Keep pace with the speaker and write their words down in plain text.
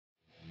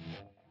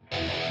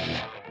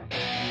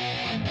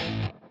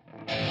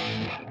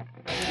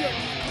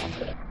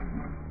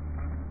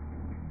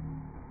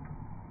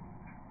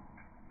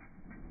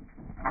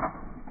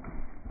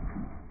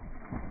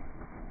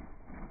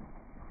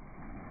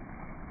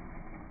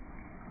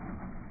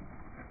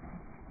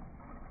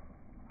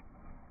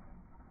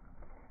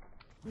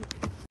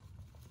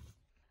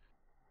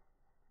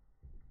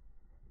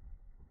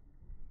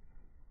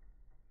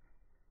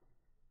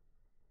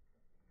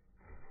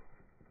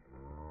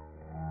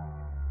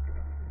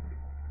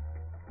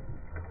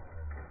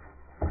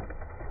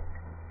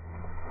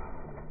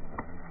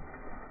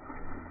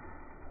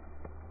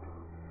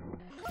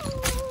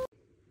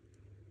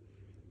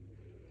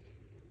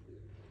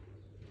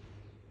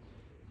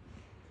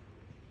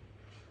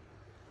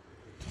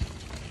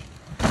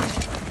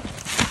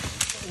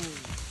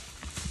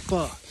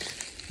fuck.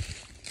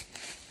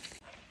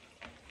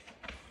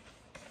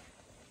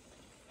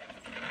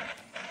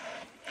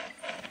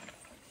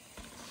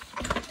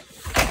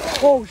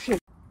 Oh shit.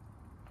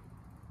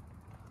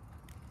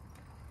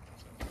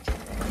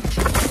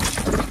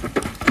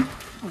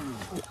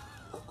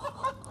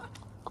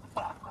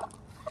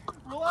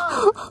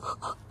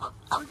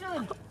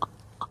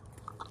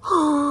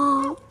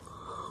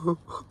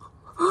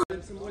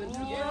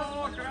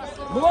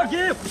 More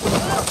give!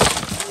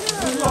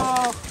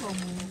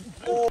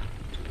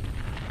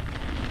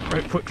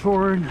 Right foot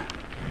forward.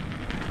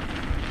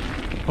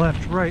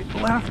 Left, right,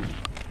 left.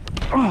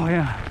 Oh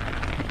yeah.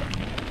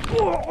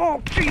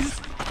 Oh,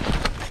 Jesus!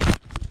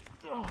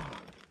 Oh.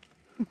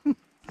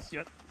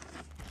 Shit.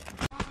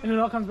 And it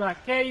all comes back.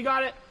 Okay, you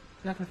got it.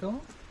 You not gonna film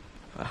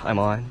it? I'm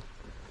on.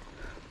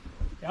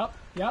 Yep,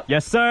 yep.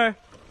 Yes, sir!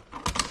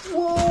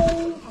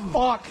 Whoa!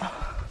 Fuck.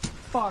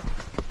 Fuck.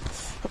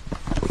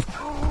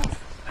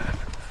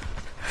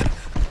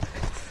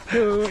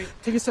 Wait.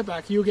 Take a step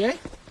back. You okay?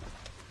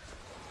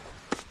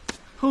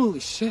 Holy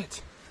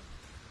shit.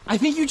 I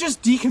think you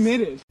just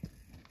decommitted.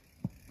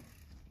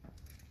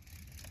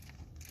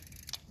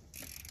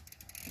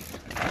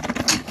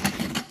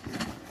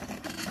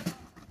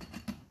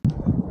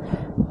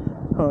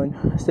 Hold on,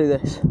 let's do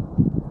this.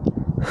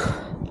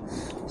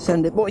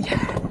 Send it, boy.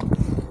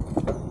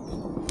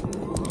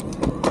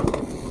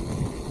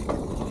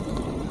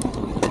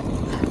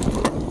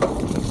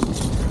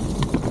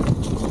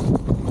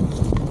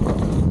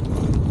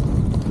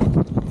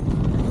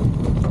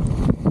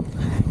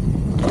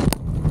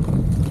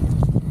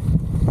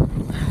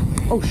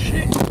 Oh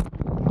shit!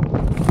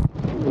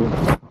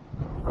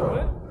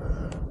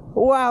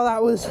 Wow,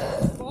 that was...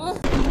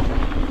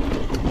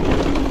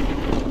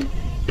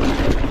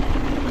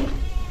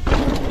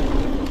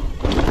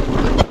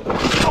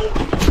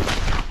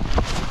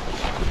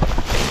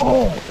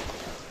 Oh!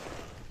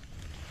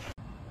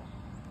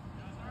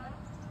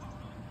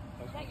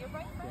 Is that your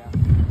bike? Yeah.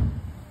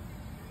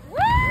 Woo!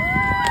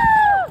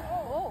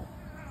 Oh.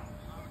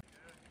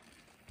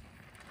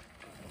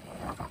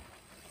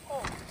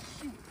 Oh,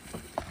 shoot.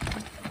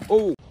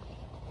 Oh!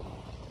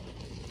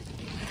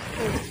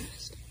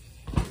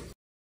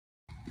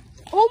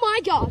 Oh my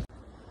god!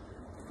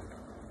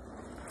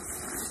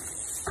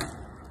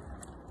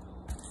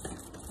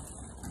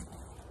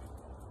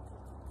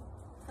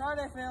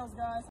 Friday fails,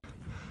 guys.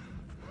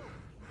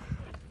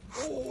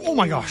 Oh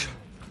my gosh.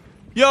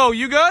 Yo,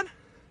 you good?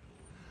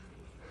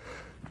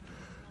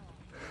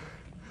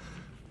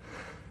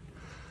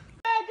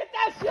 Hey, get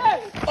that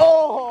shit!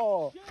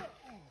 Oh!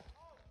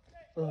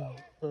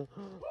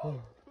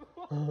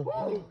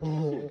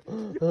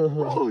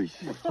 Holy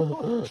shit.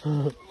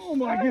 Oh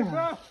my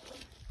god.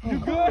 You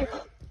good?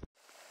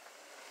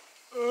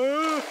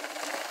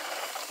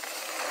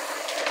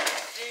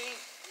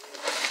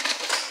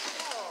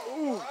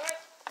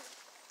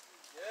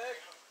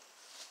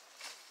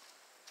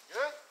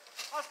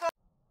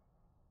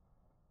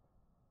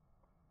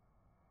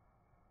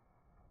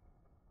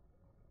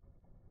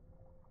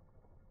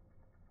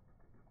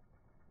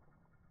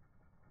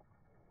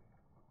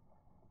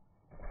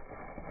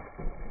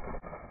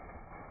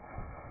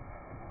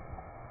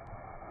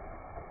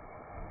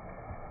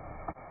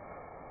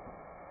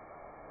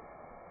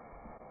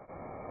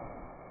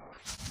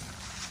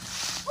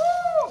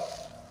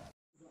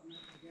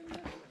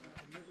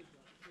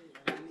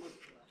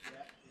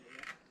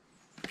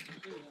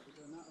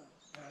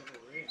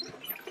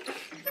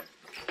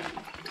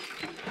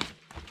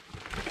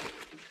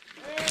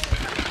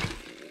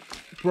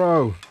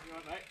 Bro. You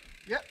want, mate?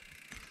 Yep.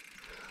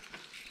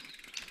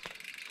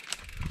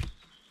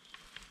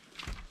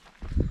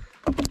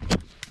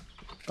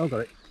 I got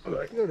it. I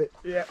got it. Got it.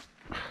 Yeah.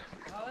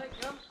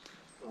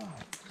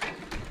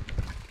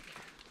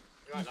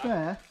 You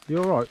fair? You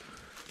alright?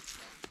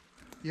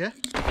 Yeah.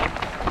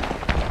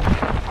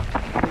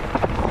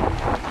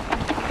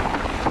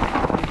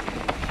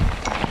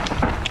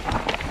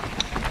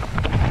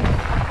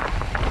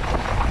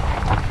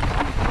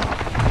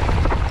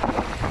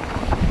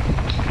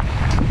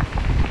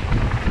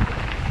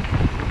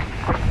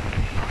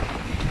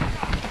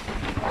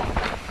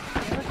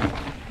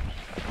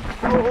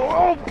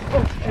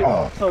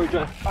 Oh, sorry,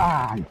 Joe.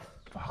 Ah, you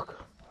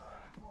fuck.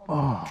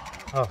 Oh,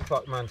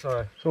 fuck, man,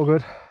 sorry. It's all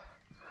good.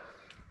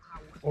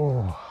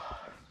 Oh.